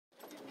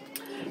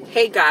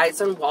Hey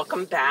guys, and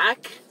welcome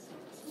back.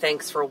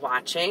 Thanks for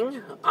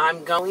watching.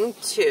 I'm going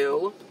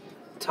to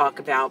talk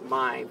about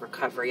my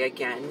recovery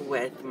again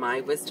with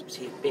my wisdom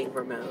teeth being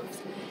removed.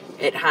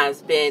 It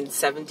has been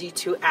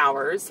 72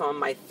 hours on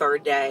my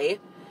third day,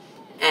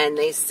 and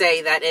they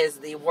say that is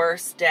the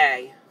worst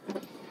day.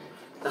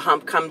 The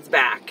hump comes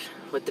back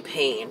with the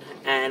pain,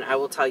 and I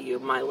will tell you,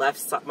 my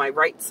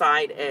right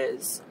side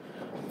is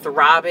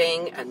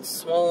throbbing and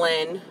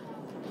swollen.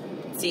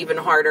 It's even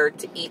harder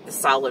to eat the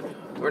solid,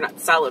 or not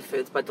solid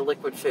foods, but the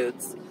liquid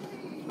foods,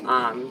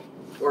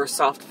 or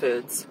soft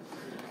foods.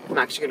 I'm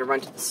actually going to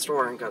run to the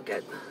store and go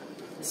get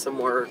some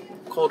more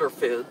colder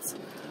foods.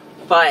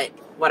 But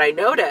what I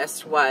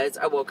noticed was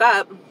I woke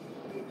up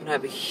and I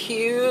have a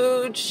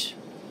huge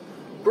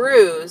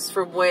bruise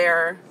from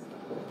where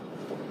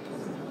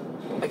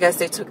I guess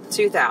they took the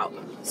tooth out.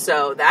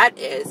 So that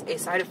is a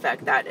side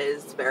effect that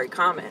is very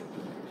common.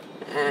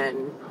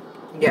 And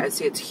yeah,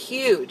 see, it's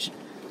huge.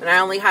 And I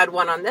only had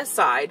one on this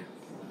side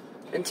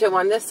and two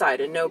on this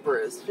side and no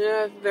bruise.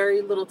 Yeah,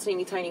 very little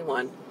teeny tiny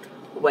one,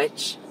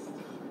 which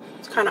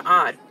is kind of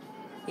odd.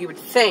 You would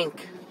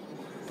think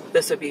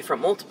this would be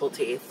from multiple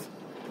teeth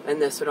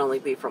and this would only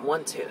be from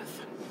one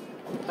tooth.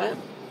 But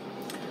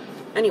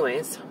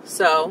anyways,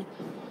 so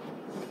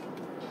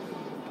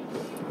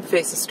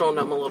face is still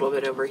numb a little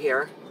bit over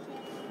here.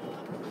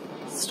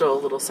 Still a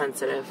little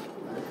sensitive,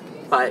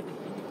 but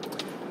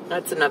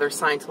that's another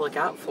sign to look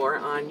out for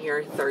on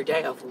your third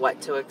day of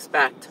what to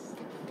expect.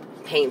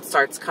 Pain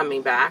starts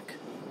coming back.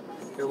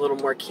 You're a little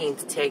more keen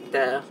to take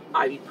the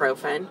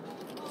ibuprofen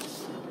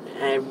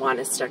and want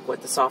to stick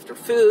with the softer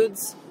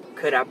foods.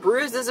 Could have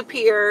bruises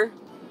appear.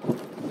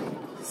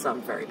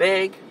 Some very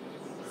big,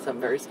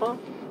 some very small.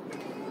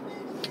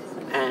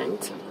 And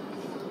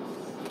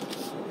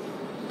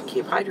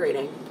keep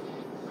hydrating.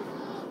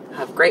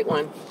 Have a great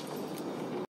one.